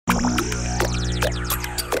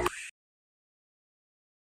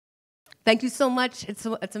Thank you so much.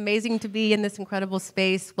 It's amazing to be in this incredible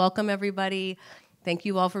space. Welcome, everybody. Thank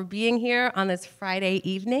you all for being here on this Friday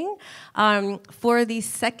evening. For the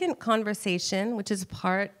second conversation, which is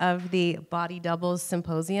part of the Body Doubles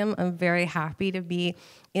Symposium, I'm very happy to be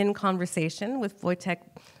in conversation with Wojtek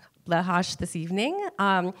Blecharz this evening.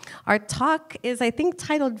 Our talk is, I think,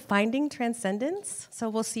 titled Finding Transcendence, so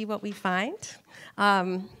we'll see what we find.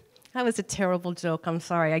 That was a terrible joke, I'm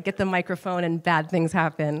sorry. I get the microphone and bad things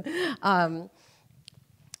happen. And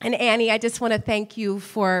Annie, I just want to thank you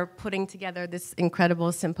for putting together this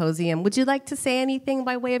incredible symposium. Would you like to say anything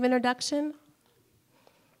by way of introduction?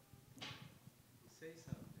 Say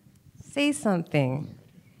something. Say something.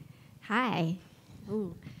 Hi.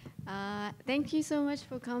 Ooh. Thank you so much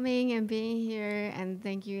for coming and being here, and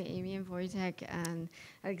thank you, Amy and Wojtek and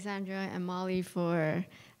Alexandra and Molly for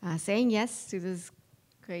saying yes to this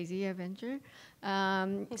crazy adventure.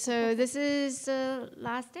 So this is the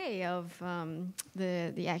last day of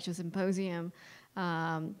the actual symposium,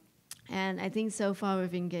 and I think so far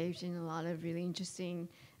we've engaged in a lot of really interesting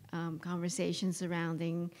conversations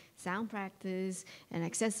surrounding sound practice and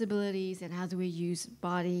accessibilities and how do we use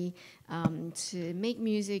body to make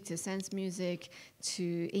music, to sense music,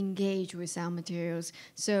 to engage with sound materials.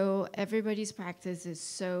 So everybody's practice is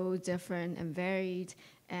so different and varied.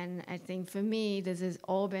 And I think for me, this is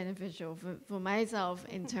all beneficial for myself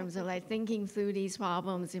in terms of like thinking through these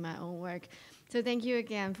problems in my own work. So thank you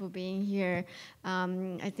again for being here.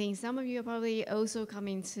 I think some of you are probably also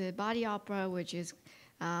coming to Body Opera, which is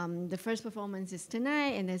the first performance is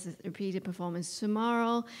tonight, and there's a repeated performance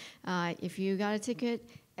tomorrow. If you got a ticket,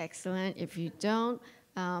 excellent. If you don't,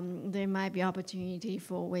 there might be opportunity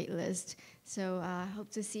for a wait list. So I hope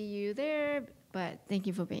to see you there, but thank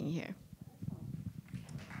you for being here.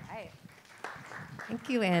 Thank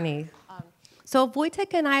you, Annie. So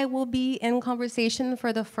Wojtek and I will be in conversation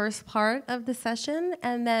for the first part of the session,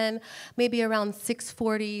 and then maybe around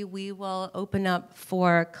 6:40 we will open up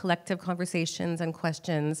for collective conversations and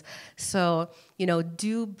questions. So,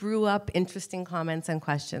 do brew up interesting comments and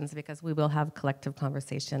questions because we will have collective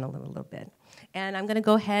conversation a little bit. And I'm going to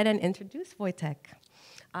go ahead and introduce Wojtek.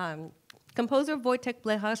 Composer Wojtek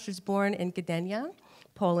Blecharz was born in Gdynia,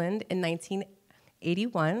 Poland in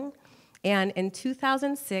 1981. And in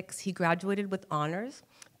 2006, he graduated with honors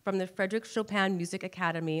from the Frederick Chopin Music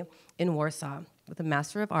Academy in Warsaw with a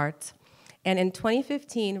Master of Arts. And in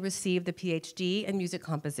 2015, received a PhD in music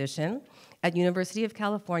composition at University of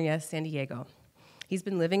California, San Diego. He's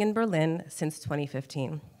been living in Berlin since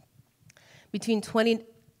 2015. Between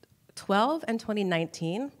 2012 and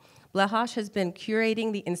 2019, Blecharz has been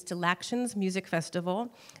curating the Installations Music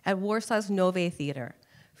Festival at Warsaw's Nowe Theater,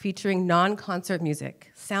 featuring non-concert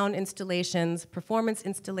music, sound installations, performance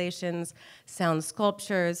installations, sound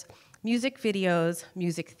sculptures, music videos,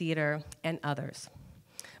 music theater, and others.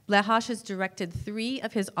 Blecharz has directed 3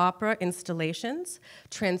 of his opera installations,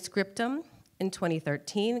 Transcriptum in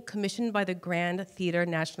 2013, commissioned by the Grand Theater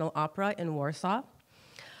National Opera in Warsaw,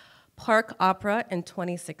 Park Opera in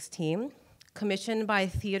 2016, commissioned by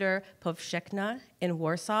Theater Powszechna in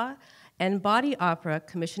Warsaw, and Body Opera,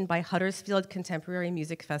 commissioned by Huddersfield Contemporary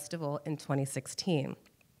Music Festival in 2016.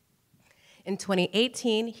 In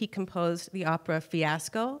 2018, he composed the opera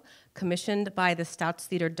Fiasco, commissioned by the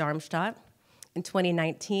Staatstheater Darmstadt. In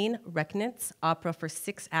 2019, Rechnitz, opera for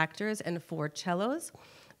 6 actors and 4 cellos,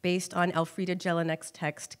 based on Elfriede Jelinek's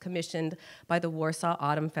text, commissioned by the Warsaw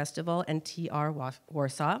Autumn Festival and TR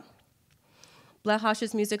Warsaw.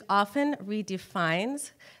 Blecharz's music often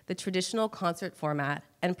redefines the traditional concert format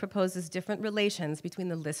and proposes different relations between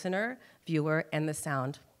the listener, viewer, and the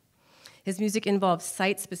sound. His music involves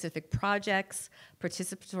site-specific projects,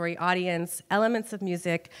 participatory audience, elements of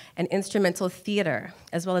music, and instrumental theater,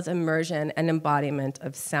 as well as immersion and embodiment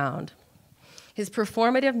of sound. His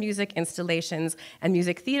performative music installations and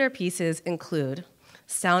music theater pieces include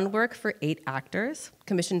sound work for 8 actors,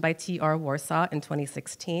 commissioned by TR Warsaw in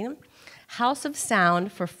 2016, House of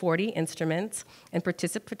Sound for 40 instruments and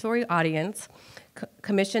participatory audience,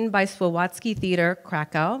 commissioned by Słowacki Theater,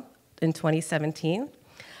 Krakow in 2017,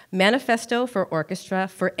 Manifesto for Orchestra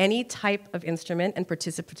for any type of instrument and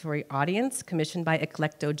participatory audience, commissioned by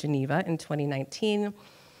Eclecto Geneva in 2019,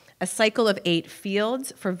 a cycle of 8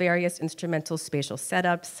 fields for various instrumental spatial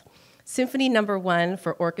setups, Symphony No. 1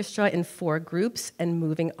 for orchestra in 4 groups and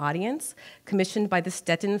moving audience, commissioned by the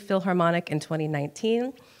Stettin Philharmonic in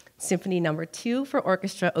 2019, Symphony No. 2 for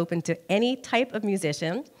orchestra open to any type of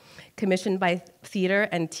musician, commissioned by Theater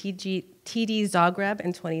and TD Zagreb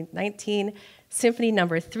in 2019, Symphony No.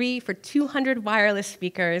 3 for 200 wireless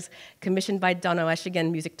speakers, commissioned by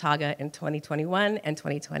Donaueschigen Musiktage in 2021 and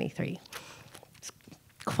 2023.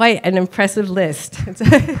 quite an impressive list.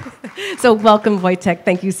 So welcome, Wojtek.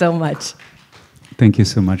 Thank you so much. Thank you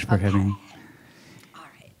so much for having me. All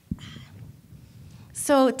right.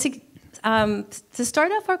 So to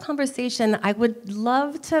start off our conversation, I would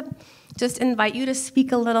love to just invite you to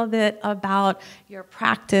speak a little bit about your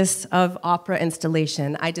practice of opera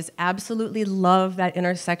installation. I just absolutely love that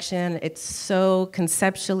intersection. It's so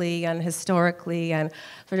conceptually and historically and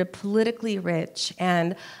sort of politically rich.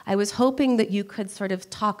 And I was hoping that you could sort of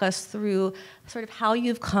talk us through sort of how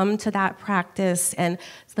you've come to that practice and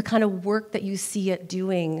the kind of work that you see it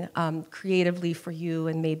doing creatively for you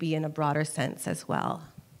and maybe in a broader sense as well.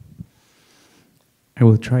 I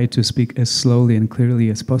will try to speak as slowly and clearly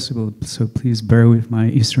as possible, so please bear with my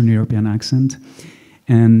Eastern European accent.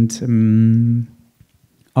 And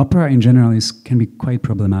opera in general can be quite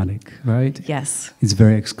problematic, right? Yes. It's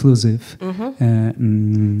very exclusive.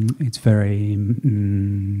 It's very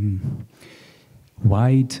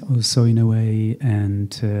wide also in a way,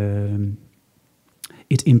 and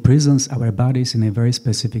it imprisons our bodies in a very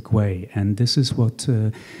specific way, and this is what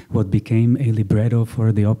became a libretto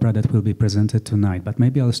for the opera that will be presented tonight. But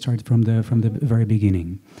maybe I'll start from the very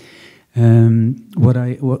beginning.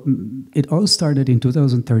 It all started in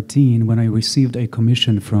 2013 when I received a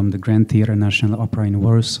commission from the Grand Theatre National Opera in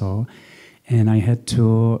Warsaw, and I had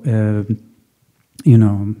to,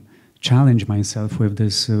 challenge myself with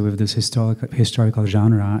this historical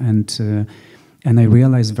genre, and I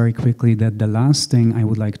realized very quickly that the last thing I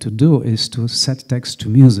would like to do is to set text to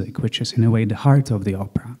music, which is in a way the heart of the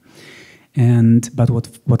opera. But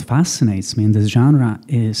what fascinates me in this genre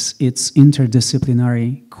is its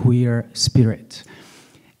interdisciplinary queer spirit.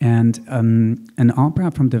 And an opera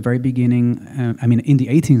from the very beginning, in the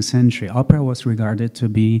 18th century, opera was regarded to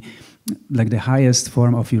be like the highest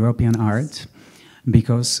form of European art,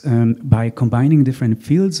 because by combining different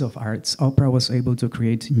fields of arts, opera was able to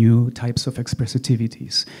create new types of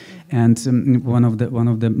expressivities. And one of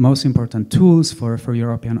the most important tools for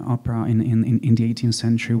European opera in the 18th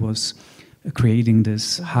century was creating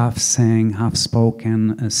this half-sang,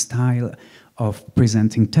 half-spoken style of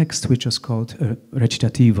presenting text, which was called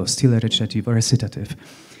recitativo, stile recitativo, recitative.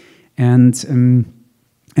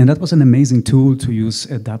 And that was an amazing tool to use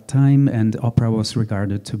at that time, and opera was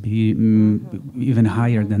regarded to be even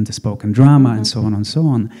higher than the spoken drama, and so on and so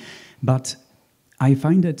on. But I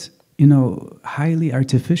find it, highly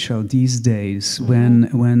artificial these days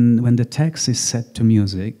when the text is set to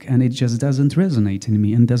music and it just doesn't resonate in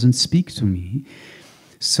me and doesn't speak to me.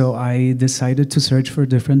 So I decided to search for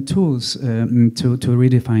different tools to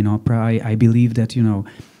redefine opera. I believe that,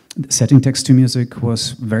 setting text to music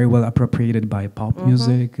was very well appropriated by pop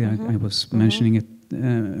music. I was mentioning it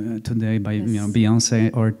today by Beyonce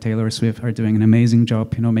or Taylor Swift are doing an amazing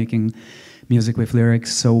job, making music with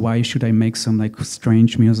lyrics. So why should I make some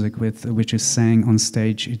strange music which is sang on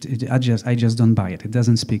stage? I just don't buy it. It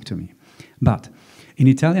doesn't speak to me. But in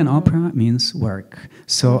Italian, opera means work.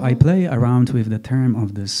 So I play around with the term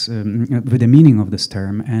of this, with the meaning of this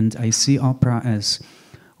term, and I see opera as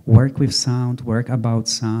work with sound, work about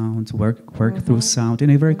sound, work through sound in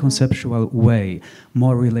a very conceptual way,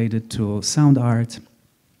 more related to sound art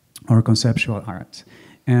or conceptual art.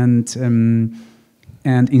 And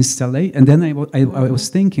then I was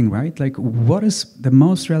thinking, right, what is the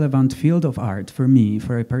most relevant field of art for me,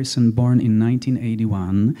 for a person born in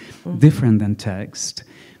 1981, different than text?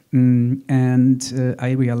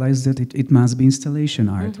 I realized that it must be installation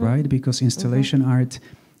art, right? Because installation art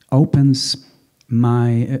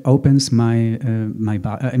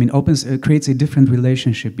creates a different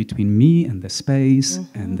relationship between me and the space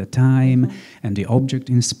and the time and the object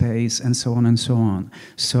in space and so on and so on.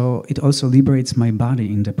 So it also liberates my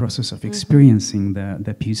body in the process of experiencing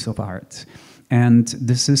the piece of art. And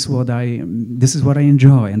this is what I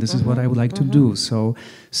enjoy, and this is what I would like to do. So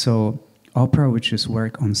opera, which is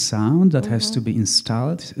work on sound that has to be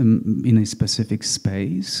installed in a specific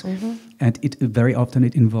space, and very often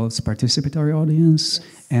it involves participatory audience,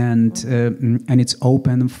 and it's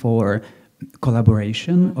open for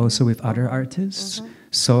collaboration also with other artists.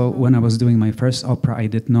 So when I was doing my first opera, I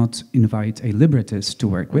did not invite a librettist to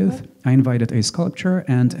work with. I invited a sculptor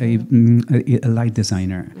and a light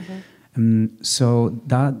designer. So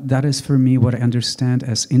that is for me what I understand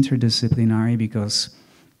as interdisciplinary, because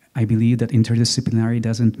I believe that interdisciplinary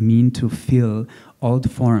doesn't mean to fill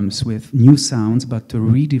old forms with new sounds, but to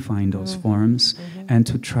redefine those forms and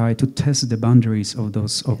to try to test the boundaries of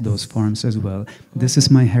those forms as well. This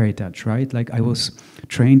is my heritage, right? I was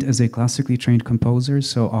trained as a classically trained composer,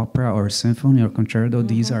 so opera or symphony or concerto,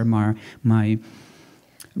 these are my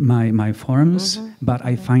my forms, but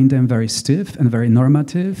I find them very stiff and very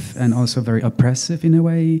normative and also very oppressive in a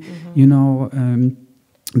way, you know,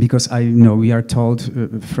 because I know we are told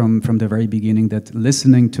from the very beginning that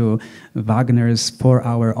listening to Wagner's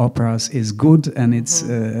 4-hour operas is good and it's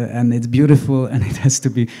beautiful and it has to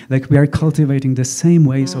be like we are cultivating the same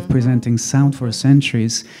ways of presenting sound for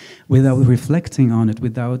centuries without reflecting on it,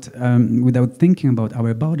 without thinking about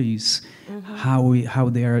our bodies, how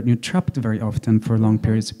they are trapped very often for long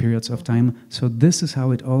periods of time. So this is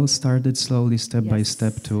how it all started, slowly, step by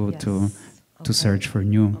step, to search for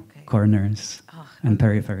new corners and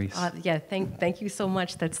peripheries. Yeah, thank you so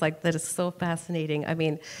much. That is so fascinating. I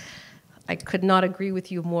mean, I could not agree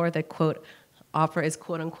with you more that, quote, opera is,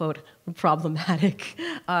 quote unquote, problematic.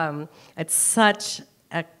 It's such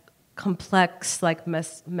a complex, like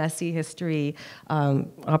messy history.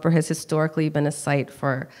 Opera has historically been a site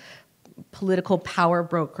for political power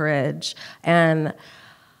brokerage and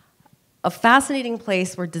a fascinating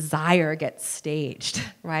place where desire gets staged,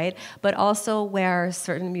 right? But also where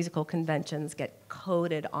certain musical conventions get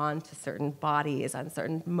coded onto certain bodies, on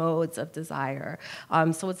certain modes of desire.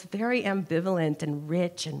 So it's very ambivalent and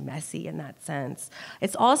rich and messy in that sense.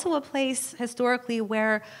 It's also a place historically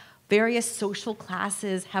where various social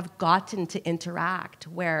classes have gotten to interact,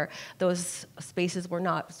 where those spaces were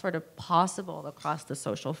not sort of possible across the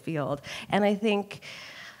social field. And I think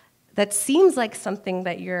that seems like something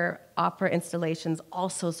that your opera installations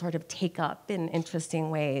also sort of take up in interesting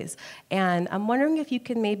ways. And I'm wondering if you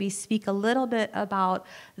can maybe speak a little bit about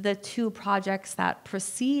the two projects that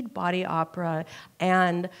precede Body Opera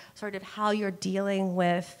and sort of how you're dealing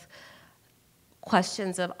with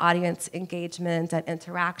questions of audience engagement and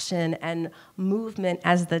interaction and movement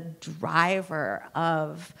as the driver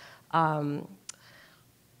of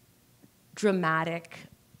dramatic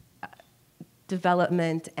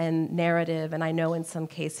development and narrative, and I know in some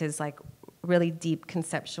cases like really deep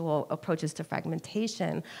conceptual approaches to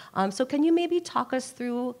fragmentation. So can you maybe talk us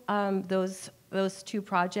through those two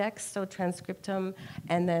projects, so Transcriptum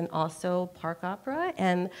and then also Park Opera,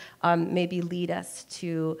 and maybe lead us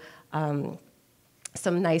to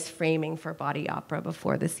some nice framing for Body Opera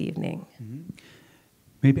before this evening.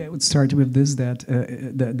 Maybe I would start with this, that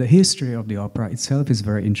the history of the opera itself is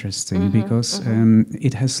very interesting because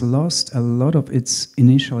it has lost a lot of its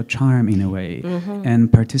initial charm in a way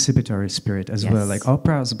and participatory spirit as well. Like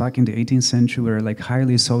operas back in the 18th century were like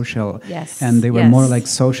highly social and they were more like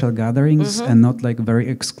social gatherings and not like very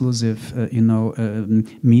exclusive,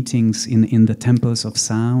 meetings in the temples of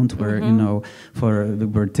sound where,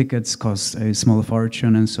 where tickets cost a small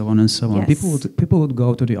fortune and so on and so on. People would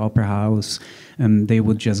go to the opera house and they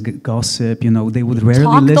would just gossip, they would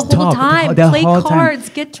rarely talk the whole time, play cards,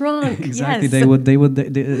 get drunk. Exactly,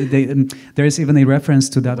 there is even a reference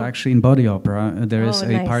to that actually in Body Opera. There is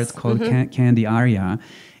a part called Candy Aria,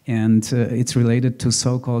 and it's related to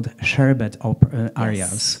so-called sherbet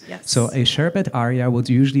arias. So a sherbet aria would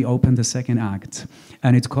usually open the second act,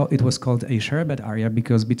 and it was called a sherbet aria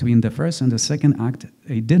because between the first and the second act,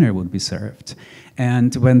 a dinner would be served.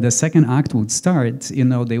 And when the second act would start,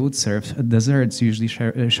 they would serve desserts, usually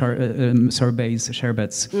sorbets,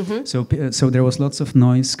 sherbets. So there was lots of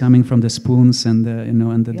noise coming from the spoons and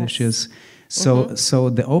the dishes. So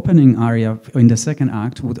the opening aria in the second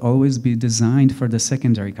act would always be designed for the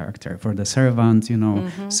secondary character, for the servant,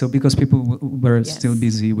 So because people were still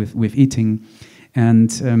busy with eating,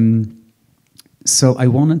 and so I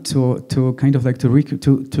wanted to kind of like to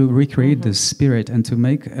recreate this spirit and to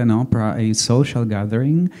make an opera a social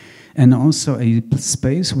gathering, and also a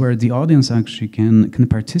space where the audience actually can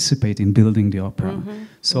participate in building the opera.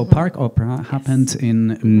 So Park Opera happened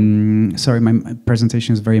in, sorry, my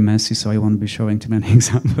presentation is very messy, so I won't be showing too many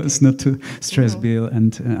examples, not to stress Bill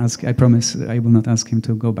and I promise I will not ask him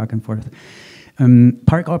to go back and forth.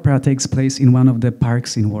 Park Opera takes place in one of the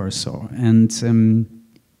parks in Warsaw, and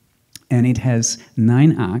it has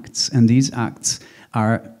 9 acts, and these acts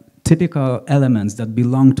are typical elements that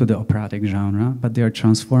belong to the operatic genre, but they are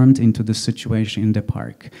transformed into the situation in the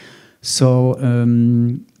park. So,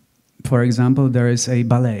 for example, there is a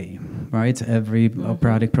ballet, right? Every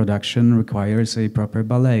operatic production requires a proper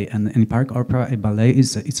ballet, and in Park Opera, a ballet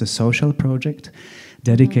it's a social project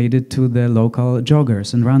dedicated to the local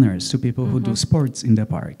joggers and runners, to people who do sports in the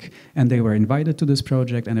park. And they were invited to this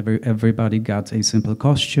project, and everybody got a simple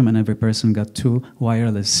costume, and every person got 2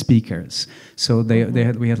 wireless speakers. So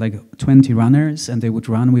we had like 20 runners, and they would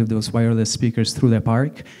run with those wireless speakers through the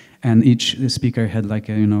park, and each speaker had like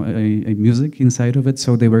a music inside of it.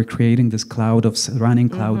 So they were creating this running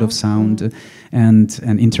cloud of sound, and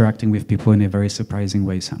interacting with people in a very surprising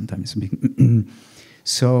way sometimes.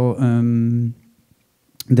 So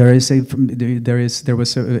there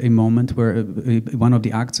was a moment where one of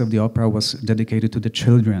the acts of the opera was dedicated to the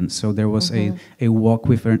children. So there was a walk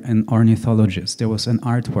with an ornithologist. There was an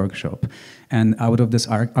art workshop, and out of this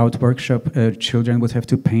art workshop, children would have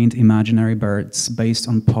to paint imaginary birds based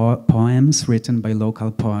on poems written by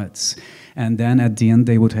local poets. And then at the end,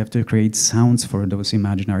 they would have to create sounds for those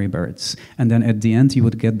imaginary birds. And then at the end, you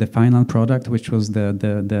would get the final product, which was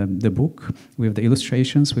the book with the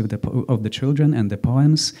illustrations of the children and the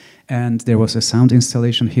poems. And there was a sound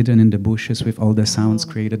installation hidden in the bushes with all the sounds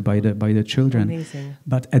created by the children. Amazing.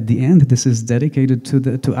 But at the end, this is dedicated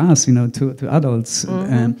to us, to adults,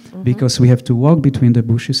 because we have to walk between the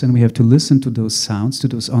bushes and we have to listen to those sounds, to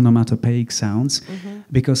those onomatopoeic sounds,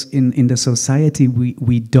 because in the society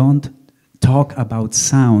we don't talk about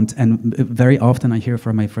sound, and very often I hear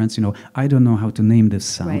from my friends, I don't know how to name this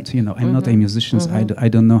sound. Right. I'm not a musician. I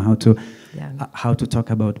don't know how to talk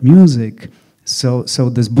about music. So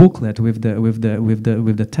this booklet with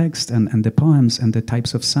the text and the poems and the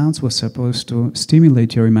types of sounds was supposed to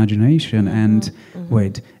stimulate your imagination. And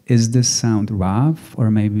wait, is this sound rough or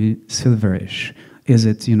maybe silverish? Is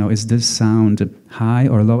it, is this sound high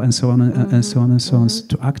or low, and so on and so on and so on,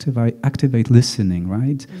 to activate listening,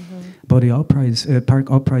 right? Body opera is, park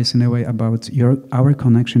opera is in a way about our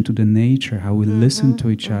connection to the nature, how we listen to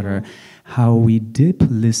each other, how we deep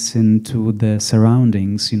listen to the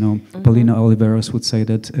surroundings. Paulina Oliveros would say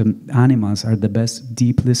that animals are the best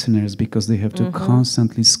deep listeners because they have to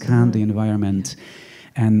constantly scan the environment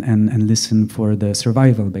and listen for the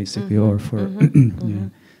survival, basically, or for yeah.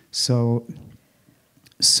 So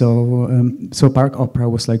park opera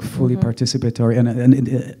was like fully participatory,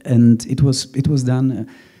 and it was done.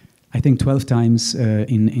 I think 12 times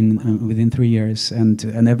within 3 years, and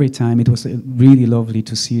every time it was really lovely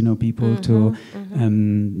to see people to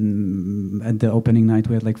at the opening night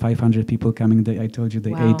we had like 500 people coming. I told you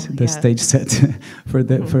they ate the stage set for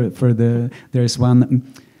the there's one.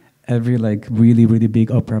 Every like really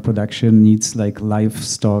big opera production needs like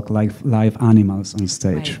livestock, live animals on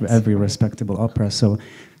stage. Right. Every respectable opera.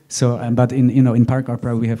 But in park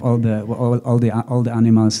opera we have all the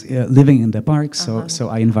animals living in the park. So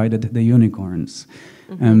I invited the unicorns,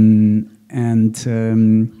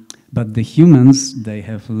 but the humans, they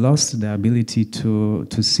have lost the ability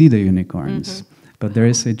to see the unicorns. But there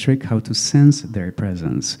is a trick how to sense their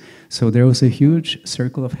presence. So there was a huge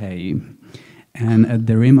circle of hay. And at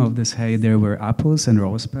the rim of this hay, there were apples and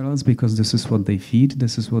rose petals, because this is what they feed,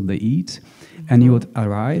 this is what they eat. And you would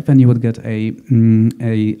arrive, and you would get a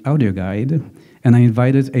audio guide. And I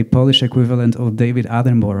invited a Polish equivalent of David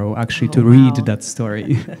Attenborough actually to read that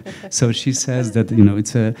story. So she says that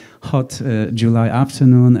it's a hot July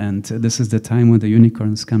afternoon, and this is the time when the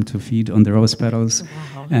unicorns come to feed on the rose petals,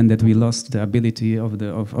 and that we lost the ability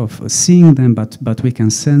of seeing them, but we can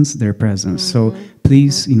sense their presence. So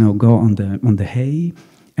please, go on the hay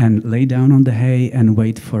and lay down on the hay and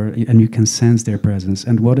wait and you can sense their presence.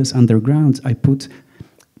 And what is underground? I put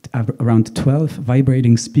around 12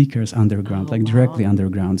 vibrating speakers underground, directly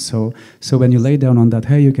underground. So when you lay down on that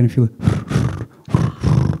hay, you can feel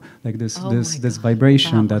like this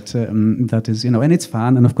vibration that is, and it's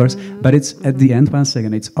fun, and of course, but it's at the end, once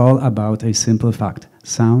again, it's all about a simple fact.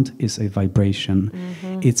 Sound is a vibration.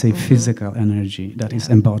 It's a physical energy that is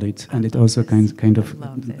embodied, and it also kind of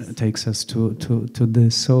takes us to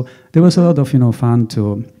this. So there was a lot of fun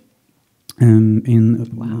to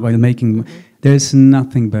while making. There's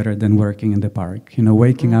nothing better than working in the park.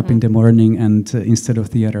 Waking up in the morning and instead of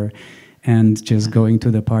theater, and just going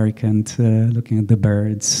to the park and looking at the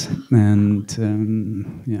birds. And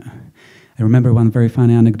I remember one very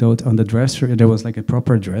funny anecdote on the dress. There was like a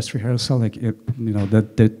proper dress rehearsal, like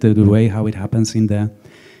the way how it happens in the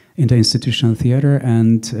institutional theater,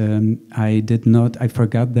 and I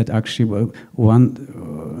forgot that actually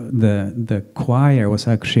the choir was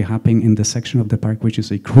actually happening in the section of the park which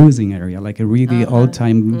is a cruising area, like a really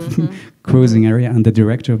old-time cruising area, and the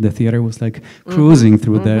director of the theater was like cruising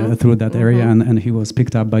through that area, and he was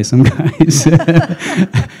picked up by some guys,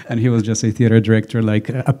 and he was just a theater director, like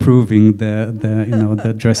approving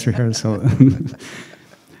the dress rehearsal.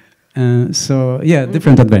 So yeah,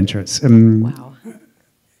 different adventures. Wow.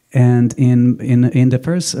 And in the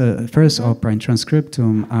first opera in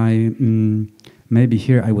Transcriptum, maybe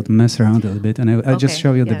here I would mess around a little bit, and I'll just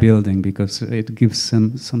show you the building because it gives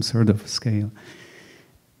some sort of scale.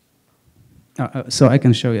 So I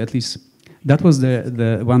can show you at least. That was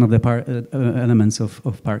the one of the elements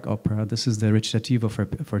of park opera. This is the recitativo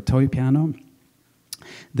for toy piano.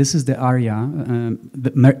 This is the aria.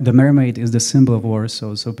 The mermaid is the symbol of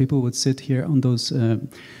Warsaw, so people would sit here on those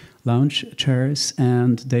lounge chairs,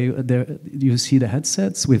 and you see the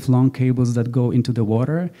headsets with long cables that go into the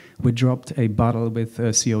water. We dropped a bottle with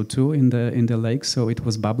CO2 in the lake, so it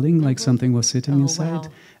was bubbling like something was sitting inside.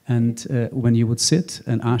 Wow. And when you would sit,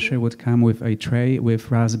 an usher would come with a tray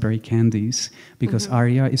with raspberry candies, because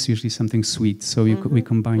aria is usually something sweet, so we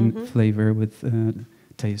combine flavor with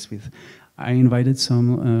taste with. I invited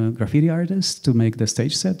some graffiti artists to make the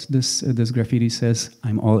stage set. This graffiti says,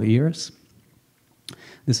 "I'm all ears."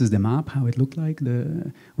 This is the map, how it looked like.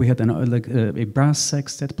 We had a brass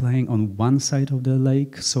sextet playing on one side of the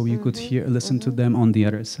lake, so you could listen to them on the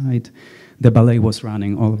other side. The ballet was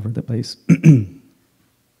running all over the place.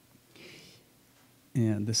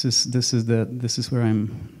 Yeah, this is where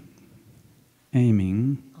I'm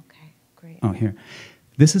aiming. Okay, great. Oh, here.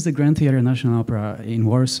 This is the Grand Theatre National Opera in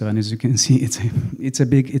Warsaw, and as you can see,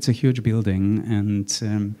 it's a huge building, and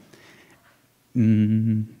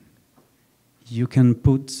you can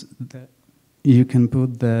put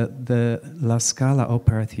the La Scala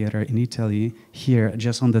Opera Theatre in Italy here,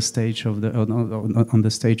 just on the stage of on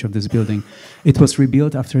the stage of this building. It was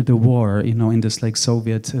rebuilt after the war, in this like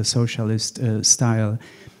Soviet socialist style,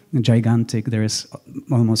 gigantic. There is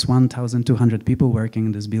almost 1,200 people working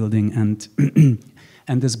in this building, and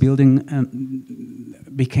and this building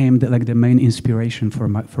became the main inspiration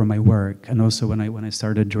for my work, and also when I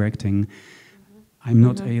started directing. I'm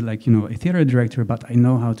not a theater director, but I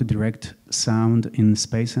know how to direct sound in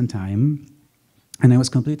space and time. And I was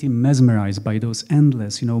completely mesmerized by those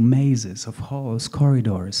endless, mazes of halls,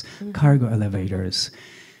 corridors, cargo elevators.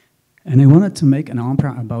 And I wanted to make an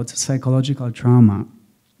opera about psychological trauma.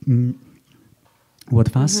 What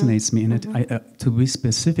fascinates me in it, to be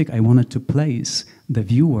specific, I wanted to place the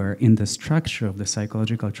viewer in the structure of the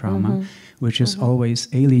psychological trauma, which is always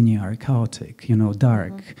alinear, chaotic,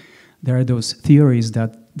 dark. There are those theories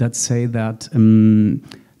that say that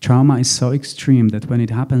trauma is so extreme that when it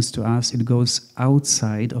happens to us, it goes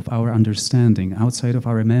outside of our understanding, outside of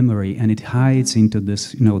our memory, and it hides into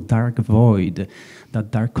this, dark void, that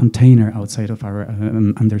dark container outside of our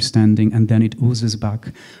understanding, and then it oozes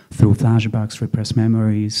back through flashbacks, repressed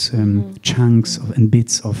memories, chunks and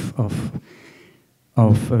bits of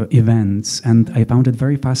events, and I found it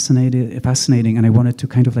very fascinating, and I wanted to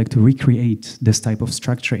kind of to recreate this type of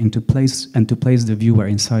structure to place the viewer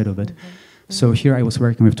inside of it. So here I was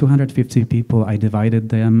working with 250 people. I divided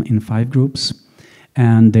them in 5 groups,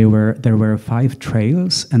 and there were 5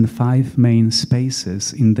 trails and 5 main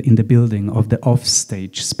spaces in the building of the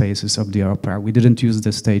offstage spaces of the opera. We didn't use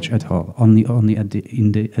the stage at all, only at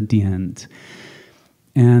the end.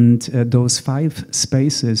 And those 5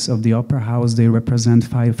 spaces of the opera house, they represent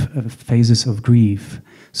 5 phases of grief.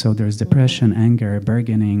 So there's depression, anger,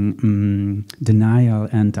 bargaining, denial,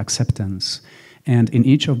 and acceptance. And in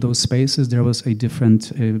each of those spaces, there was a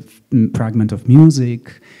different fragment of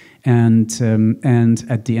music. And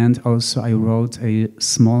at the end, also, I wrote a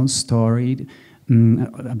small story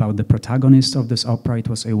about the protagonist of this opera. It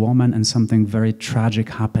was a woman, and something very tragic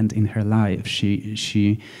happened in her life.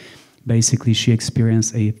 Basically, she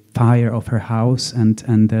experienced a fire of her house, and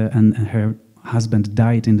her husband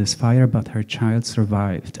died in this fire, but her child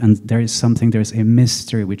survived. And there's a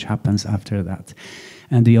mystery which happens after that.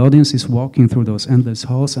 And the audience is walking through those endless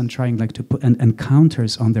halls and trying to put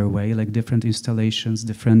encounters on their way, like different installations,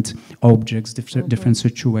 different objects, different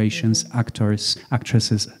situations, actors,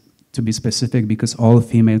 actresses, to be specific, because all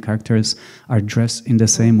female characters are dressed in the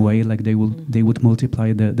same way, like they would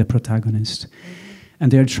multiply the protagonist.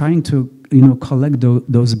 And they're trying to, collect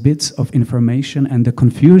those bits of information, and the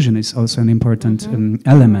confusion is also an important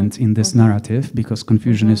element in this narrative, because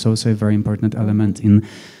confusion is also a very important element in,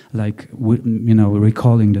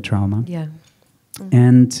 recalling the trauma. Yeah.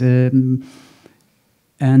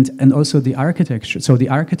 And also the architecture. So the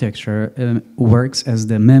architecture works as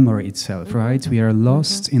the memory itself, right? We are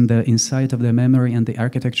lost in the inside of the memory, and the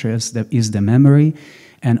architecture is the memory.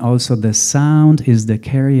 And also the sound is the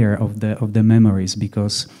carrier of the memories,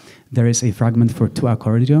 because there is a fragment for 2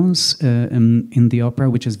 accordions in the opera,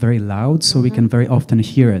 which is very loud, so we can very often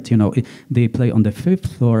hear it. They play on the 5th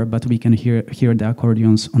floor, but we can hear the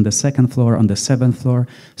accordions on the 2nd floor, on the 7th floor.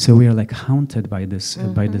 So we are haunted by this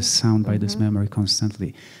sound, by this memory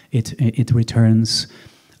constantly. It returns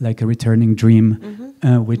like a returning dream,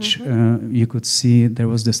 which you could see. There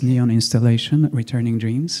was this neon installation, Returning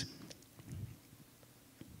Dreams.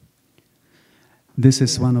 This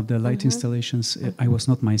is one of the light installations. I was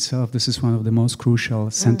not myself. This is one of the most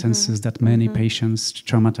crucial sentences that many patients,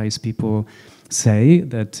 traumatized people say,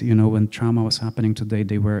 that when trauma was happening today,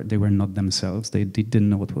 they were not themselves. They didn't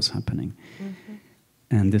know what was happening.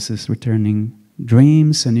 And this is Returning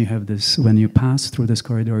dreams, and you have this, when you pass through this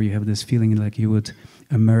corridor, you have this feeling like you would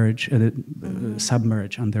emerge,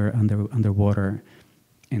 submerge underwater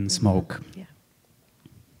in smoke. Yeah.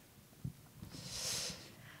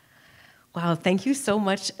 Wow, thank you so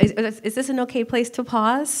much. Is this an okay place to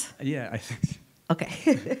pause? Yeah, I think so.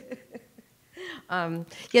 Okay.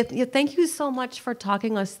 Yeah, thank you so much for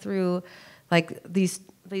talking us through like these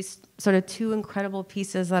sort of two incredible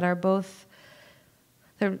pieces that are both,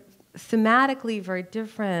 they're thematically very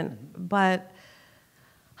different, but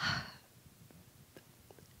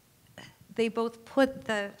they both put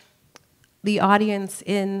the audience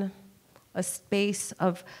in a space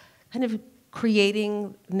of kind of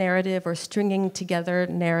creating narrative or stringing together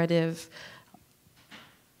narrative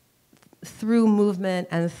through movement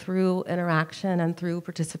and through interaction and through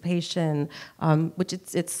participation, which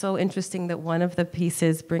it's so interesting that one of the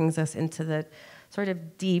pieces brings us into the sort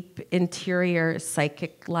of deep interior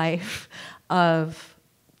psychic life of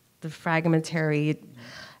the fragmentary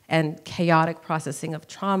and chaotic processing of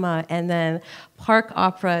trauma. And then Park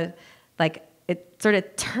Opera, like it sort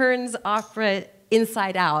of turns opera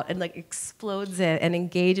inside out and like explodes it and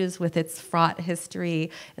engages with its fraught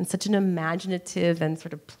history in such an imaginative and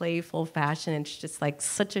sort of playful fashion. It's just like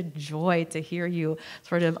such a joy to hear you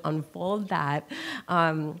sort of unfold that.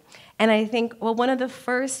 And I think, well, one of the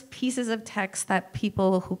first pieces of text that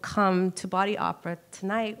people who come to Body Opera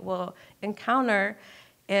tonight will encounter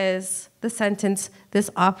is the sentence, "This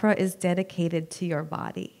opera is dedicated to your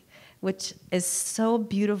body," which is so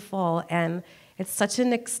beautiful, and it's such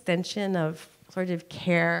an extension of sort of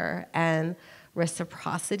care and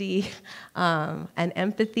reciprocity and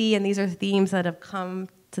empathy, and these are themes that have come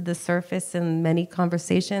to the surface in many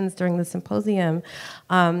conversations during the symposium.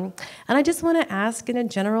 And I just want to ask, in a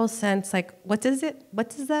general sense, like, what does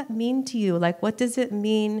that mean to you? Like, what does it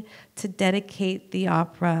mean to dedicate the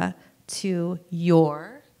opera to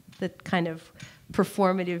the kind of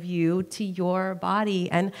performative you, to your body?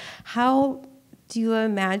 And how do you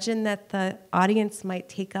imagine that the audience might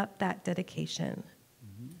take up that dedication?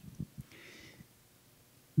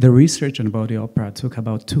 The research on body opera took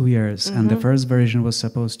about 2 years, and the first version was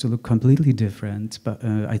supposed to look completely different. But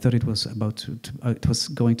I thought it was it was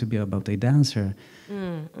going to be about a dancer.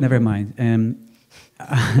 Never mind.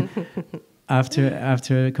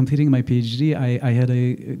 After completing my PhD, I had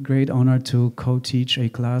a great honor to co-teach a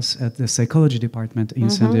class at the psychology department in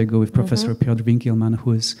San Diego with Professor Piotr Winkelmann,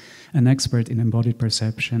 who is an expert in embodied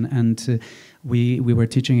perception. And we were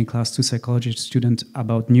teaching a class to psychology students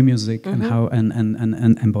about new music and how and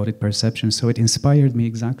embodied perception. So it inspired me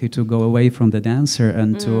exactly to go away from the dancer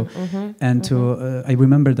and to I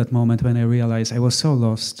remember that moment when I realized I was so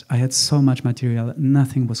lost. I had so much material,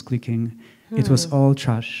 nothing was clicking. It was all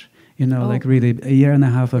trash. You know, like really a year and a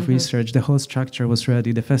half of research, the whole structure was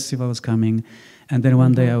ready, the festival was coming. And then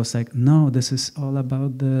one day I was like, no, this is all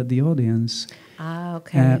about the audience.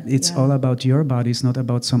 Okay. It's all about your bodies, not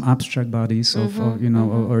about some abstract bodies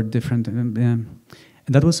or different. And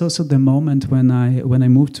that was also the moment when I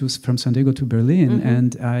moved from San Diego to Berlin,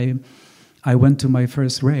 and I went to my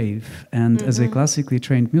first rave. And as a classically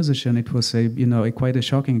trained musician, it was quite a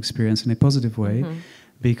shocking experience in a positive way.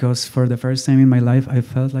 Because for the first time in my life, I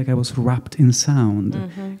felt like I was wrapped in sound,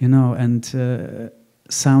 and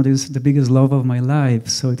sound is the biggest love of my life.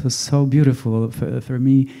 So it was so beautiful for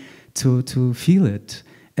me to feel it.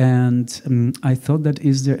 And I thought that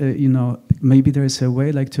maybe there is a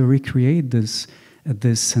way like to recreate this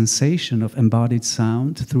sensation of embodied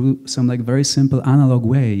sound through some like very simple analog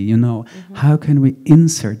way. How can we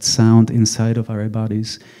insert sound inside of our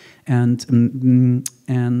bodies? And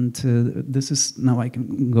this is, now I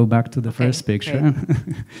can go back to the first picture.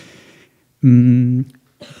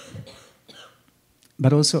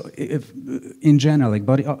 But also, in general, like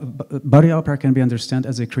body opera can be understood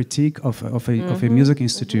as a critique of a music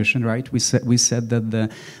institution, right? We said that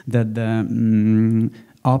the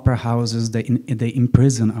opera houses they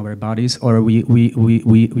imprison our bodies, or we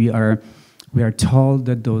are told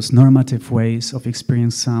that those normative ways of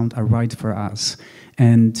experiencing sound are right for us.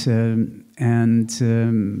 And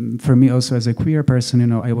for me also as a queer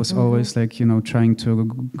person, I was always like, trying to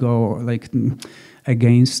go like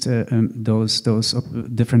against those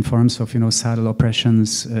different forms of, subtle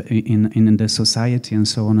oppressions in the society and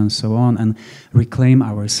so on, and reclaim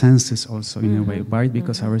our senses also in a way, right?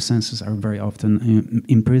 Because our senses are very often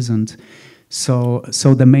imprisoned. So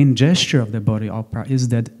the main gesture of the body opera is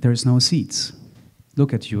that there's no seats.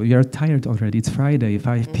 Look at you, you're tired already. It's Friday,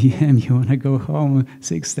 5 p.m. You want to go home,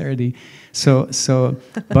 6:30. So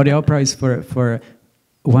body opera is for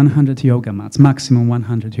 100 yoga mats, maximum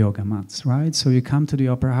 100 yoga mats, right? So you come to the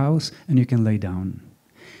opera house and you can lay down.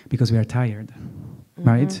 because we are tired,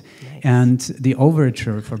 right? Nice. And the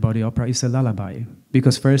overture for body opera is a lullaby,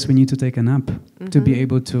 because first we need to take a nap to be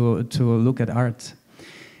able to look at art.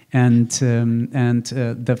 And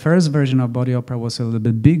the first version of body opera was a little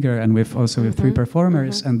bit bigger, and with 3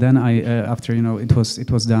 performers. And then I, after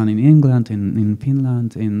it was done in England, in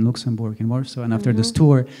Finland, in Luxembourg, in Warsaw. And after this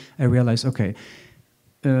tour, I realized, okay,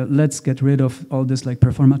 let's get rid of all this like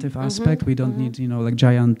performative aspect. We don't need like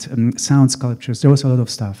giant sound sculptures. There was a lot of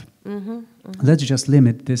stuff. Let's just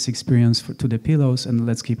limit this experience to the pillows, and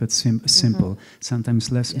let's keep it simple.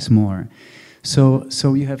 Sometimes less is more. So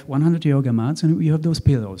you have 100 yoga mats, and you have those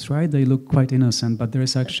pillows, right? They look quite innocent, but there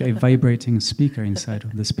is actually a vibrating speaker inside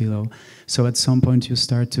of this pillow. So at some point you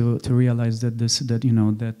start to realize that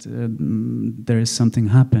there is something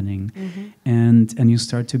happening, and you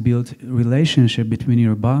start to build relationship between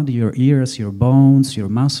your body, your ears, your bones, your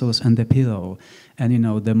muscles, and the pillow. And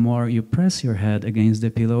the more you press your head against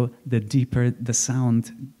the pillow, the deeper the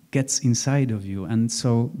sound gets inside of you. And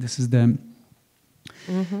so this is the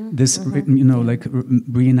like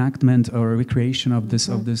reenactment or recreation of this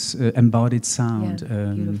embodied sound.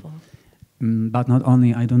 Yeah, beautiful. But not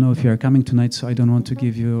only, I don't know if you are coming tonight, so I don't want to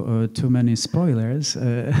give you too many spoilers.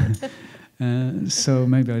 So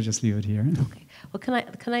maybe I'll just leave it here. Okay. Well,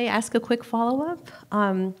 can I ask a quick follow-up?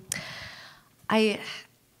 I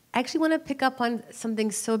actually want to pick up on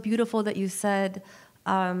something so beautiful that you said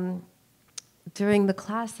during the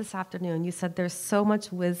class this afternoon. You said there's so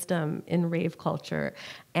much wisdom in rave culture,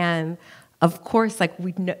 and of course, like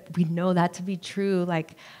we know that to be true.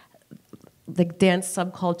 Like dance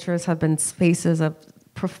subcultures have been spaces of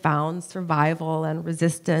profound survival and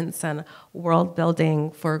resistance and world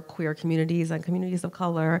building for queer communities and communities of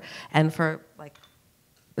color, and for like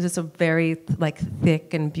just a very like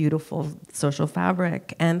thick and beautiful social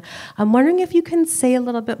fabric. And I'm wondering if you can say a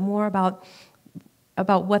little bit more about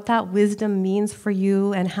what that wisdom means for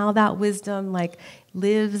you, and how that wisdom like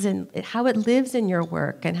lives in how it lives in your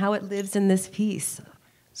work and how it lives in this piece.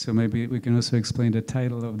 So maybe we can also explain the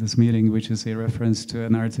title of this meeting, which is a reference to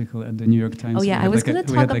an article at the New York Times. Oh yeah, I was going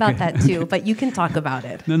to talk about that too, but you can talk about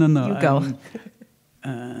it. No. You go.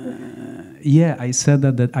 Yeah, I said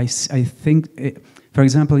that I think, for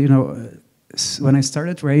example, when I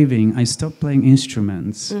started raving, I stopped playing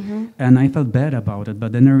instruments, and I felt bad about it.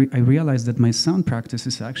 But then I realized that my sound practice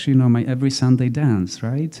is actually, my every Sunday dance,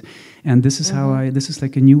 right? And this is how this is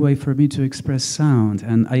like a new way for me to express sound.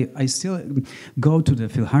 And I still go to the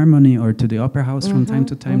Philharmonic or to the Opera House from time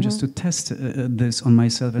to time just to test this on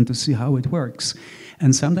myself and to see how it works.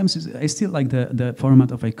 And sometimes I still like the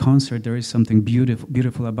format of a concert. There is something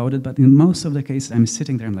beautiful about it. But in most of the cases, I'm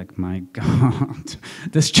sitting there, I'm like, my God,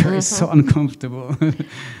 this chair is so uncomfortable.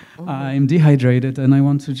 I'm dehydrated, and I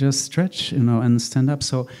want to just stretch, and stand up.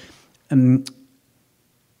 So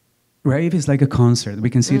rave is like a concert. We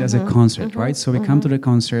can see it as a concert, right? So we come to the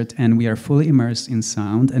concert, and we are fully immersed in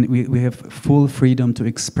sound, and we have full freedom to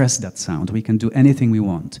express that sound. We can do anything we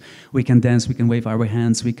want. We can dance, we can wave our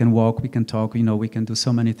hands, we can walk, we can talk, we can do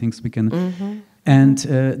so many things. We can, and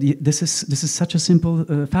this is such a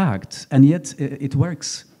simple fact, and yet it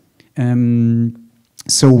works.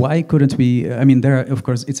 So why couldn't we? I mean, there are, of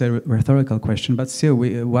course, it's a rhetorical question, but still,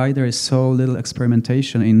 why there is so little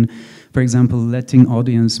experimentation in, for example, letting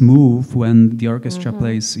audience move when the orchestra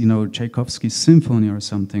plays, Tchaikovsky's symphony or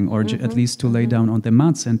something, or at least to lay down on the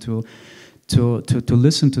mats and to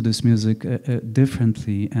listen to this music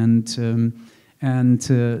differently. And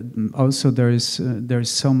also there is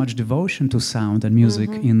so much devotion to sound and music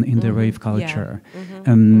in the rave culture.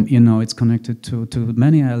 It's connected to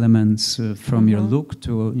many elements, from your look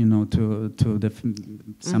to the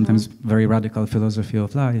sometimes very radical philosophy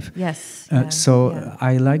of life. Yes.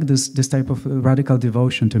 I like this type of radical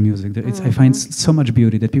devotion to music. I find so much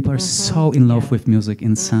beauty that people are so in love with music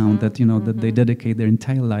and sound that that they dedicate their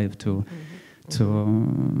entire life to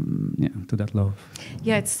that love.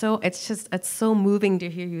 Yeah, it's so moving to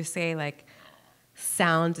hear you say like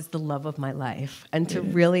sound is the love of my life, and to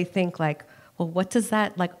really think like, well, what does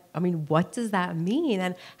that mean,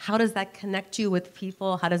 and how does that connect you with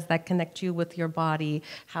people? How does that connect you with your body?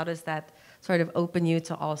 How does that sort of open you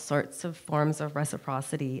to all sorts of forms of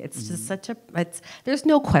reciprocity? It's just there's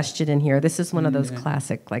no question in here. This is one of those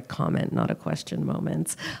classic like comment, not a question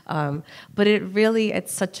moments. But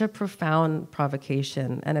it's such a profound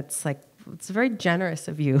provocation, and it's very generous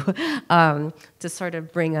of you to sort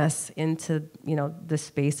of bring us into the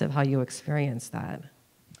space of how you experience that.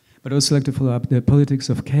 But also like to follow up the politics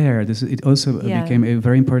of care. It also became a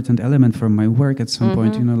very important element for my work at some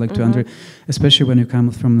point, you know, like to especially when you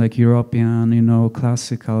come from like European, you know,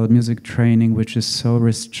 classical music training, which is so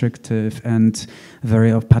restrictive and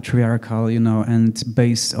very patriarchal, you know, and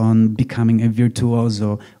based on becoming a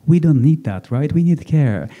virtuoso. We don't need that, right? We need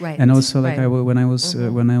care. Right. And also like when I was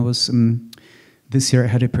this year I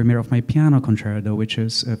had a premiere of my piano concerto, which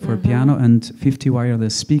is for piano and 50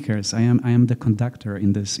 wireless speakers. I am the conductor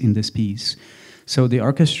in this piece. So the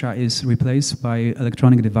orchestra is replaced by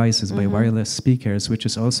electronic devices, by wireless speakers, which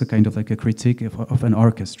is also kind of like a critique of an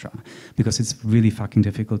orchestra, because it's really fucking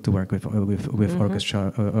difficult to work with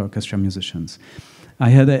orchestra musicians. I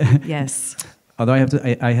had a yes. Although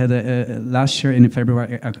I had last year in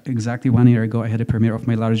February, exactly 1 year ago, I had a premiere of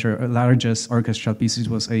my largest orchestral piece. It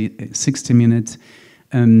was a 60-minute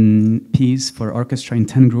piece for orchestra in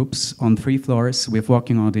 10 groups on 3 floors with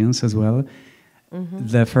walking audience as well.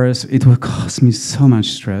 It would cause me so much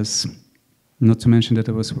stress. Not to mention that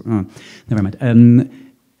it was never mind.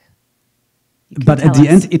 But at the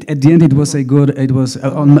end, it was a good. It was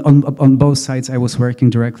on both sides. I was working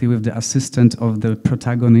directly with the assistant of the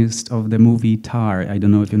protagonist of the movie Tar. I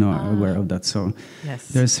don't know if you know aware of that. So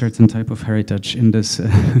there's a certain type of heritage in this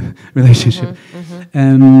relationship.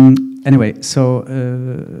 Anyway, so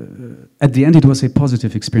at the end, it was a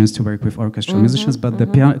positive experience to work with orchestral musicians. But the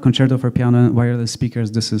concerto for piano and wireless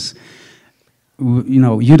speakers, this is, you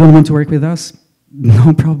know, you don't want to work with us.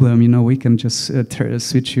 No problem, you know, we can just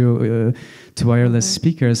switch you to wireless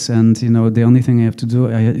speakers, and you know, the only thing I have to do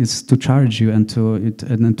is to charge you and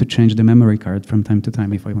to change the memory card from time to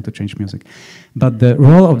time if I want to change music. But the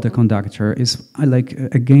role of the conductor is like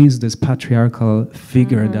against this patriarchal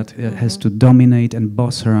figure that has to dominate and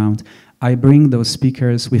boss around. I bring those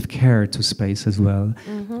speakers with care to space as well,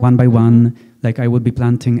 one by one. Like I would be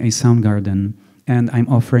planting a sound garden, and I'm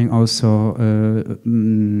offering also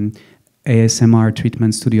ASMR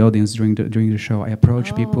treatments to the audience during the show. I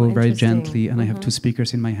approach people very gently, and I have 2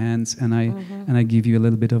 speakers in my hands, and I give you a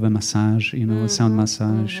little bit of a massage, you know, a sound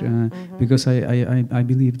massage, because I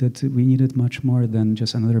believe that we needed much more than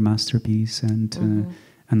just another masterpiece and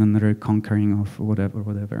another conquering of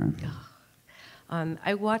whatever.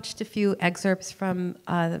 I watched a few excerpts from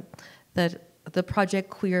the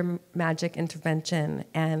project Queer Magic Intervention,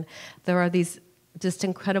 and there are these just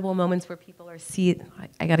incredible moments where people are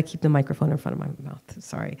I got to keep the microphone in front of my mouth.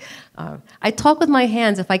 Sorry. I talk with my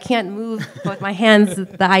hands. If I can't move with my hands,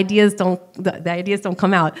 the ideas don't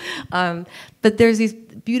come out. But there's these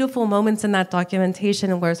beautiful moments in that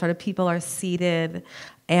documentation where sort of people are seated,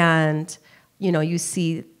 and you know, you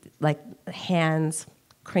see like hands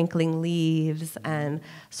crinkling leaves and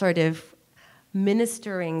sort of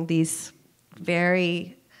ministering these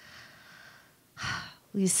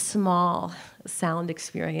small sound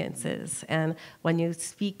experiences. And when you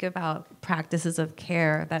speak about practices of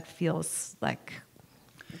care, that feels like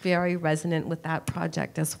very resonant with that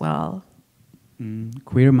project as well.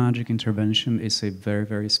 Queer Magic Intervention is a very,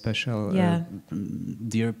 very special,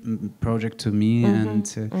 dear project to me, and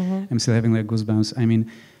I'm still having like goosebumps. I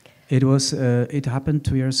mean, it happened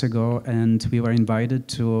 2 years ago, and we were invited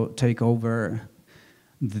to take over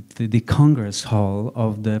the Congress Hall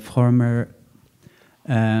of the former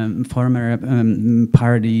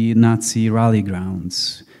party Nazi rally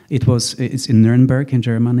grounds. It's in Nuremberg in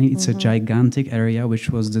Germany. It's a gigantic area which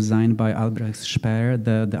was designed by Albrecht Speer,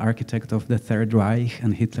 the architect of the Third Reich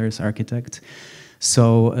and Hitler's architect.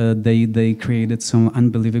 So they created some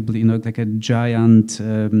unbelievably, you know, like a giant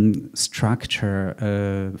structure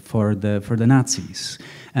for the Nazis.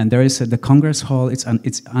 And there is the Congress Hall. It's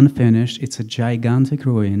unfinished. It's a gigantic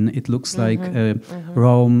ruin. It looks like a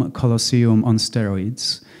Rome Colosseum on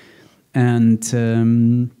steroids, and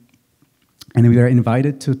we are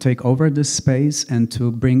invited to take over this space and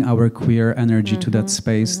to bring our queer energy to that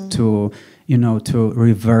space, to, you know, to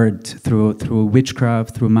revert through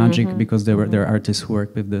witchcraft, through magic, because there are artists who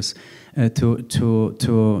work with this,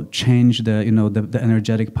 to change the, you know, the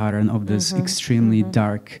energetic pattern of this extremely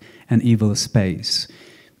dark and evil space.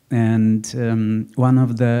 And one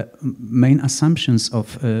of the main assumptions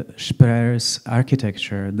of Speer's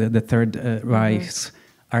architecture, the Third Reich's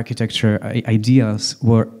architecture ideas,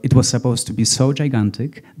 were it was supposed to be so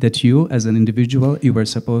gigantic that you, as an individual, you were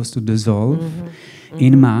supposed to dissolve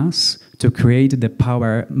in mass to create the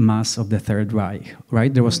power mass of the Third Reich,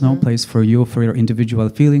 right? There was no place for you, for your individual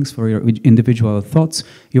feelings, for your individual thoughts.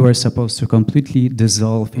 You were supposed to completely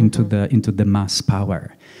dissolve into the mass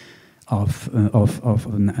power of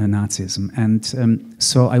Nazism. And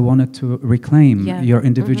so I wanted to reclaim your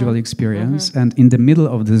individual experience, and in the middle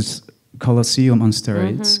of this Colosseum on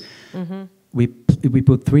steroids, we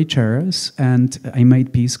put 3 chairs, and I made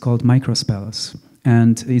a piece called Microspells.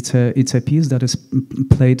 And it's a piece that is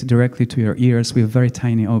played directly to your ears with very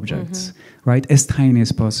tiny objects, right? As tiny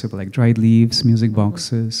as possible, like dried leaves, music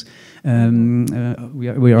boxes. We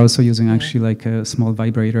are also using actually like small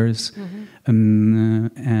vibrators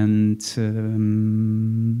and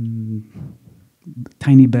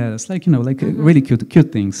tiny bells, like really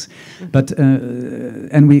cute things. But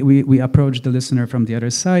and we approach the listener from the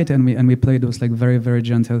other side, and we play those like very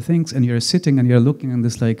gentle things. And you're sitting and you're looking at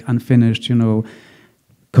this like unfinished,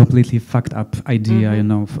 completely fucked up idea,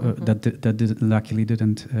 that luckily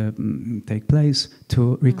didn't take place,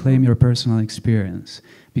 to reclaim your personal experience,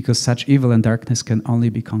 because such evil and darkness can only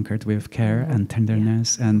be conquered with care and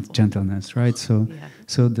tenderness and gentleness, right? So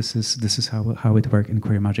this is how it worked in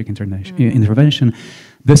queer magic intervention.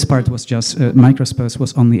 This part was just Microspells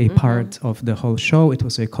was only a part of the whole show. It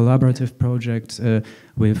was a collaborative project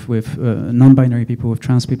with non-binary people, with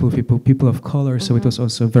trans people, people of color. So it was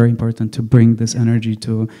also very important to bring this energy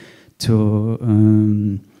to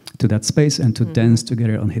that space and to dance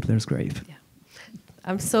together on Hitler's grave. Yeah.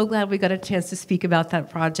 I'm so glad we got a chance to speak about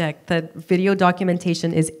that project. The video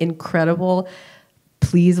documentation is incredible.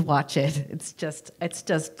 Please watch it. It's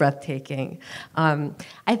just breathtaking.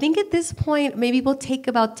 I think at this point, maybe we'll take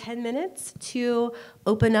about 10 minutes to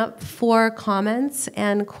open up for comments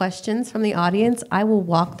and questions from the audience. I will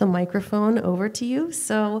walk the microphone over to you.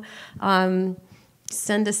 So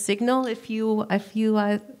send a signal if you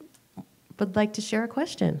would like to share a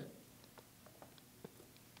question.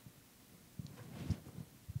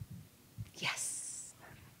 Yes.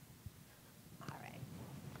 All right.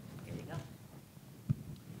 Here you go.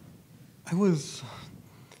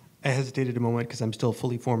 I hesitated a moment because I'm still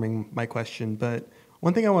fully forming my question, but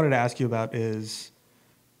one thing I wanted to ask you about is,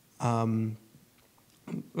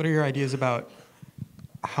 what are your ideas about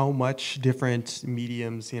how much different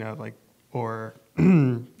mediums, or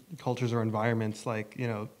cultures or environments, like,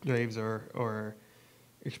 raves or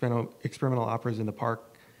experimental operas in the park,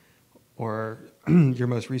 or your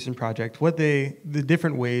most recent project, the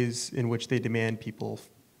different ways in which they demand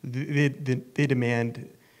they demand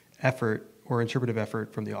effort or interpretive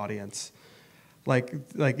effort from the audience. Like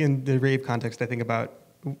in the rave context, I think about,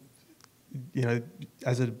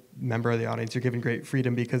 as a member of the audience, you're given great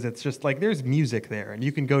freedom because it's just like there's music there, and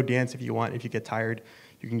you can go dance if you want. If you get tired,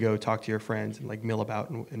 you can go talk to your friends and like mill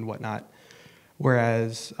about and whatnot.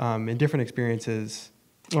 Whereas in different experiences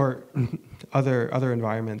or other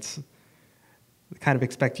environments, kind of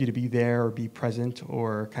expect you to be there or be present,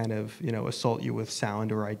 or kind of assault you with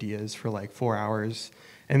sound or ideas for like 4 hours.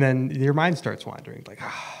 And then your mind starts wandering, like,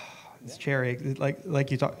 this cherry,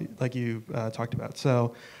 like you talked about.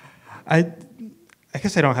 So, I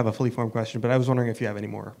guess I don't have a fully formed question, but I was wondering if you have any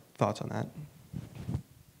more thoughts on that.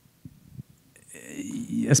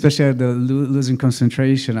 Especially at the losing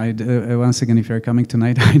concentration. Once again, if you're coming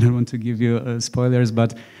tonight, I don't want to give you spoilers,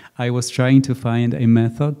 but I was trying to find a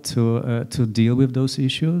method to deal with those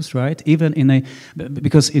issues, right? Even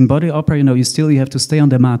because in body opera, you have to stay on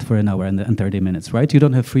the mat for an hour and 30 minutes, right? You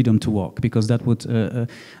don't have freedom to walk, because that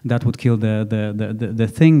would kill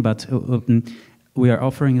the thing. But we are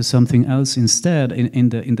offering you something else instead. In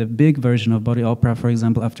the big version of body opera, for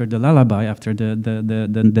example, after the lullaby, after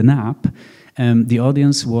the nap, the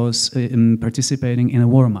audience was participating in a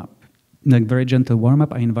warm-up. Like very gentle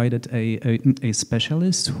warm-up. I invited a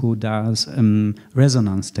specialist who does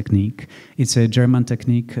resonance technique. It's a German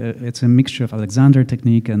technique. It's a mixture of Alexander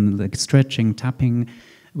technique and like stretching, tapping,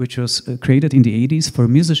 which was created in the 80s for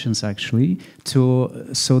musicians actually,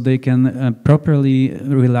 so they can properly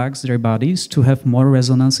relax their bodies to have more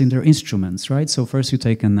resonance in their instruments, right? So first you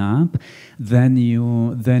take a nap, then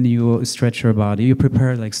you stretch your body, you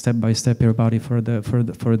prepare like step by step your body for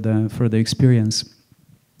the experience.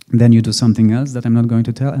 Then you do something else that I'm not going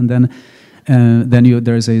to tell, and then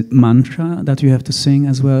there's a mantra that you have to sing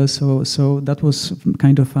as well. So that was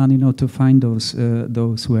kind of fun, to find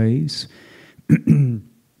those ways.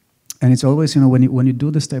 And it's always, when you do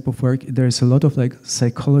this type of work, there's a lot of like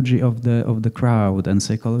psychology of the crowd and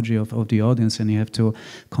psychology of the audience, and you have to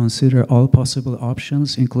consider all possible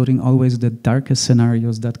options, including always the darkest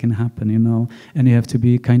scenarios that can happen, and you have to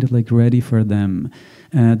be kind of like ready for them.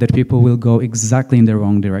 That people will go exactly in the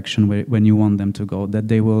wrong direction when you want them to go, that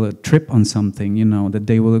they will trip on something, that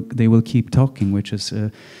they will keep talking, which is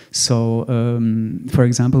for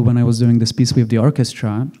example, when I was doing this piece with the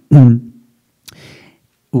orchestra,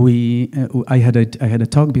 I had a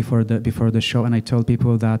talk before the show, and I told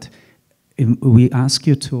people that we ask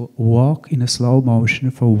you to walk in a slow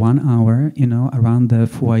motion for 1 hour, around the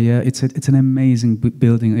foyer. It's an amazing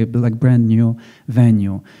building, like brand new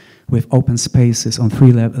venue. with open spaces on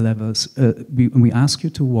 3 levels. We ask you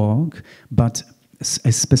to walk, but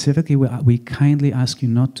specifically, we kindly ask you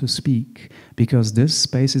not to speak, because this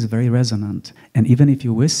space is very resonant. And even if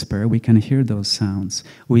you whisper, we can hear those sounds.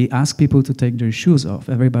 We ask people to take their shoes off.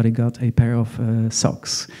 Everybody got a pair of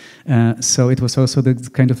socks. So it was also the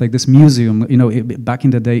kind of like this museum. You know, back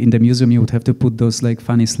in the day, in the museum, you would have to put those like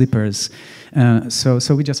funny slippers.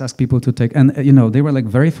 So we just asked people to take, and you know, they were like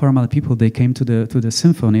very formal people. They came to the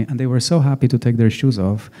symphony, and they were so happy to take their shoes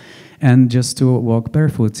off and just to walk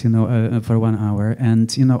barefoot, you know, for 1 hour,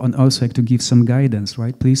 and you know, and also like to give some guidance,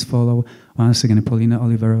 right? Please follow once again Paulina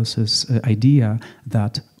Oliveros's idea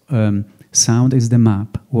that sound is the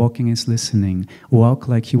map, walking is listening. Walk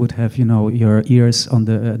like you would have, you know, your ears on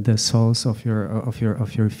the soles of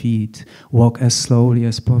your feet. Walk as slowly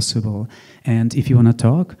as possible, and if you want to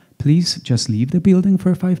talk, please just leave the building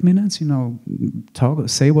for 5 minutes, you know, talk,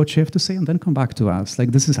 say what you have to say, and then come back to us.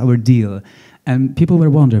 Like, this is our deal. And people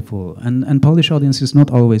were wonderful. And Polish audience is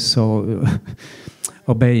not always so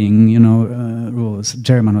obeying, you know, rules.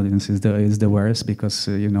 German audience is the worst, because,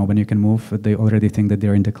 you know, when you can move, they already think that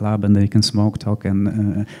they're in the club and they can smoke, talk,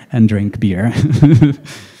 and drink beer.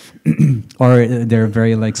 Or they're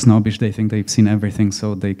very, like, snobbish. They think they've seen everything,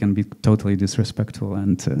 so they can be totally disrespectful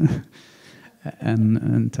and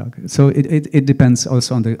talk. So it depends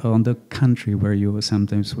also on the country where you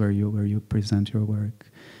present your work.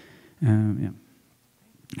 Yeah,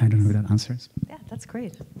 I don't know if that answers. Yeah, that's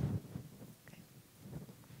great. Okay.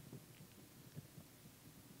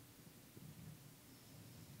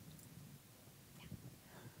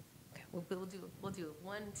 Okay, we'll do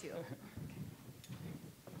 1, 2.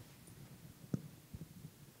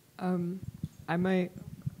 I might.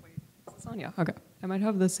 Wait, is this on? Yeah. Okay. I might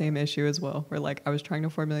have the same issue as well, where like I was trying to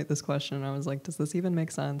formulate this question and I was like, does this even make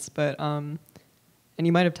sense? But and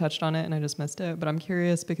you might have touched on it and I just missed it, but I'm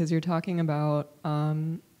curious because you're talking about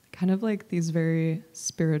kind of like these very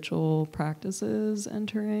spiritual practices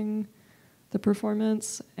entering the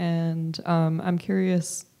performance, and I'm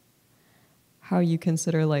curious how you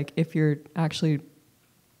consider, like, if you're actually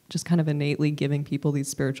just kind of innately giving people these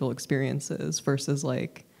spiritual experiences versus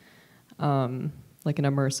like an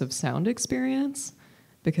immersive sound experience,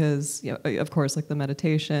 because, you know, of course, like the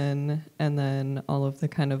meditation and then all of the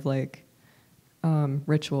kind of like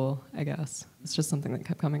ritual, I guess. It's just something that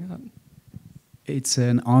kept coming up. It's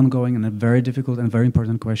an ongoing and a very difficult and very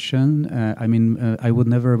important question. I mean, I would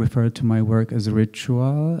never refer to my work as a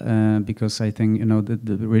ritual, because I think, you know,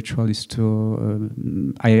 the ritual is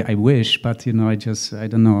too, I wish, but, you know, I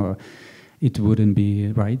don't know. It wouldn't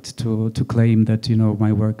be right to claim that, you know,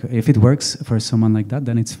 my work, if it works for someone like that,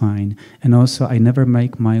 then it's fine. And also, I never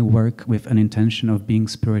make my work with an intention of being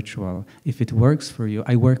spiritual. If it works for you,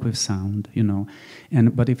 I work with sound, you know.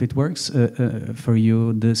 But if it works for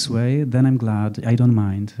you this way, then I'm glad. I don't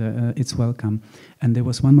mind. It's welcome. And there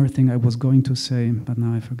was one more thing I was going to say, but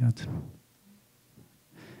now I forgot.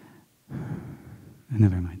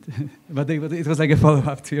 Never mind. But it was like a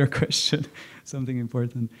follow-up to your question, something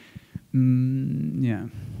important. Yeah.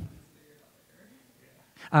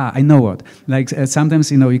 I know what. Like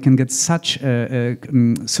sometimes, you know, you can get such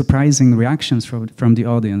surprising reactions from the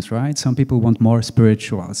audience, right? Some people want more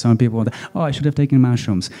spiritual. Some people want, oh, I should have taken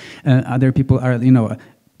mushrooms. Other people are, you know,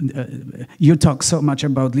 you talk so much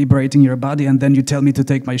about liberating your body, and then you tell me to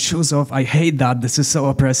take my shoes off. I hate that. This is so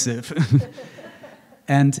oppressive.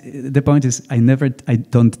 And the point is, I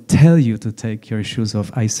don't tell you to take your shoes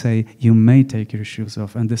off. I say, you may take your shoes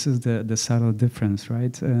off. And this is the subtle difference,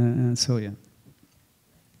 right? So, yeah.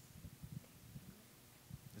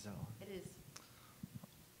 Is that all? It is.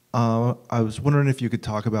 I was wondering if you could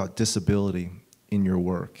talk about disability in your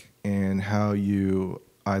work and how you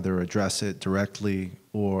either address it directly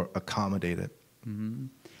or accommodate it. Mm-hmm.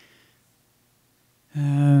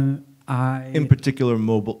 In particular,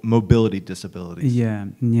 mobility disabilities.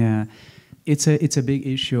 Yeah. It's a big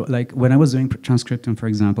issue. Like when I was doing transcriptum, for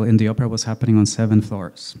example, and the opera was happening on 7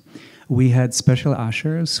 floors. We had special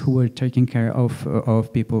ushers who were taking care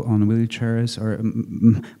of people on wheelchairs, or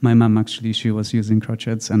my mom actually, she was using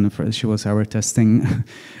crotchets, and she was our testing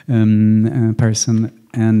person.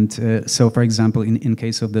 And so, for example, in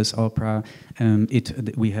case of this opera,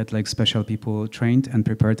 we had like special people trained and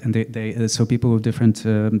prepared, and so people with different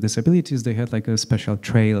disabilities, they had like a special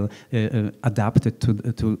trail adapted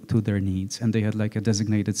to their needs, and they had like a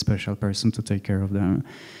designated special person to take care of them.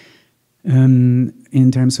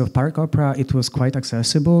 In terms of park opera, it was quite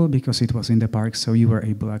accessible because it was in the park, so you were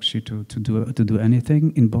able actually to do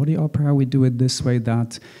anything. In body opera, we do it this way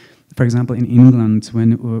that for example, in England,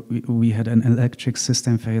 when we had an electric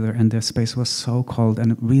system failure and the space was so cold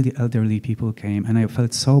and really elderly people came, and I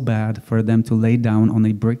felt so bad for them to lay down on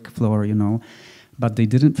a brick floor, you know. But they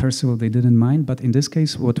didn't, first of all, they didn't mind. But in this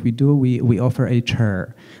case, what we do, we offer a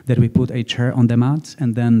chair, that we put a chair on the mat,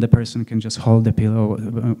 and then the person can just hold the pillow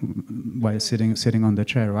while sitting on the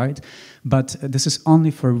chair, right? But this is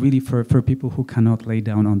only for people who cannot lay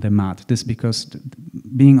down on the mat. This because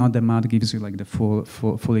being on the mat gives you like the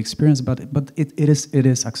full experience, but it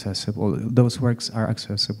is accessible. Those works are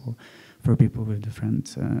accessible for people with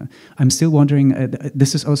different. I'm still wondering.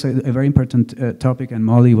 This is also a very important topic, and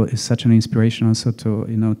Molly is such an inspiration also to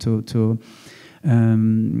to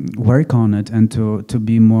work on it and to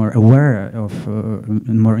be more aware of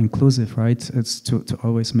and more inclusive. Right? It's to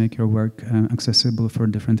always make your work accessible for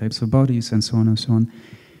different types of bodies and so on and so on.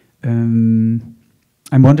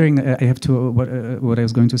 I'm wondering. I have to what I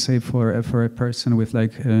was going to say for a person with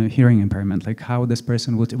like hearing impairment, like how this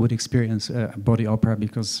person would experience body opera,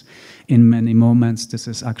 because in many moments this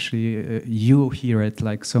is actually you hear it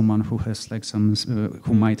like someone who has like some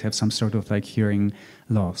who might have some sort of like hearing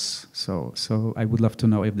loss. So I would love to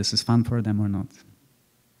know if this is fun for them or not.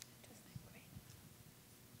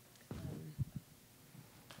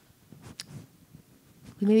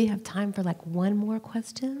 We maybe have time for like one more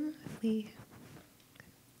question if we.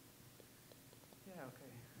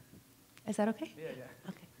 Is that okay? Yeah.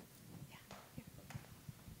 Okay.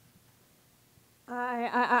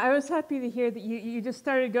 I was happy to hear that you just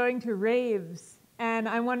started going to raves, and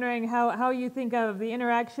I'm wondering how you think of the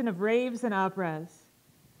interaction of raves and operas.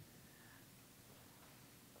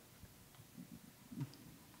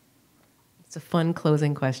 It's a fun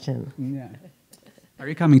closing question. Yeah. Are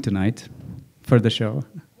you coming tonight for the show?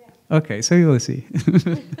 Yeah. Okay, so you will see.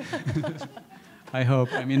 I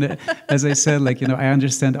hope. I mean, as I said, like, you know, I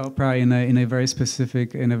understand opera in a very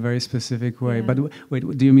specific way. Yeah. But wait,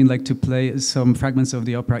 do you mean like to play some fragments of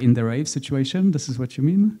the opera in the rave situation? This is what you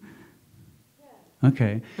mean? Yeah.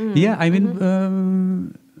 Okay. Mm. Yeah. I mean,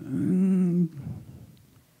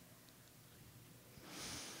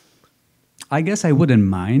 I guess I wouldn't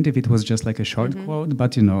mind if it was just like a short quote.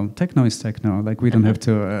 But you know, techno is techno. Like we don't have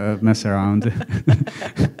to mess around.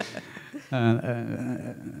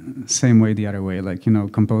 Same way the other way, like, you know,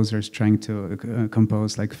 composers trying to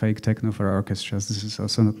compose like fake techno for orchestras. This is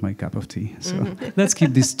also not my cup of tea. So let's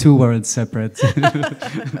keep these two worlds separate.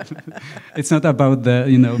 It's not about the,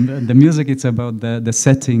 you know, the music. It's about the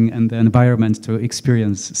setting and the environment to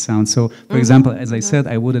experience sound. So, for example, as I said,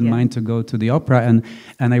 I wouldn't mind to go to the opera,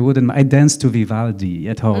 and I dance to Vivaldi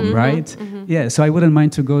at home, right? Yeah. So I wouldn't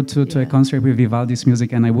mind to go to a concert with Vivaldi's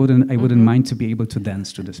music, and I wouldn't mind to be able to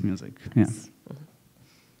dance to this music. Yeah.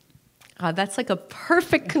 That's like a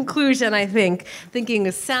perfect conclusion, I think. Thinking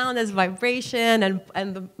of sound as vibration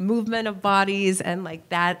and the movement of bodies and like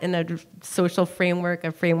that in a social framework,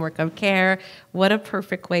 a framework of care. What a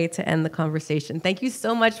perfect way to end the conversation. Thank you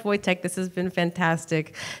so much, Wojtek. This has been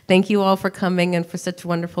fantastic. Thank you all for coming and for such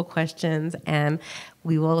wonderful questions. And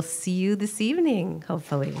we will see you this evening,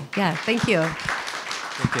 hopefully. Yeah, thank you.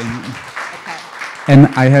 Okay. And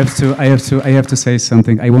I have to say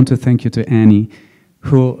something. I want to thank you to Annie,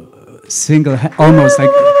 who almost like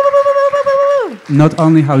not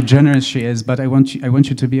only how generous she is, but I want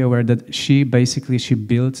you to be aware that she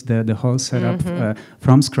built the whole setup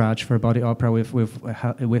from scratch for body opera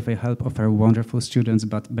with the help of her wonderful students.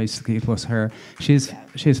 But basically, it was her. She's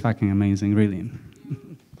fucking amazing, really.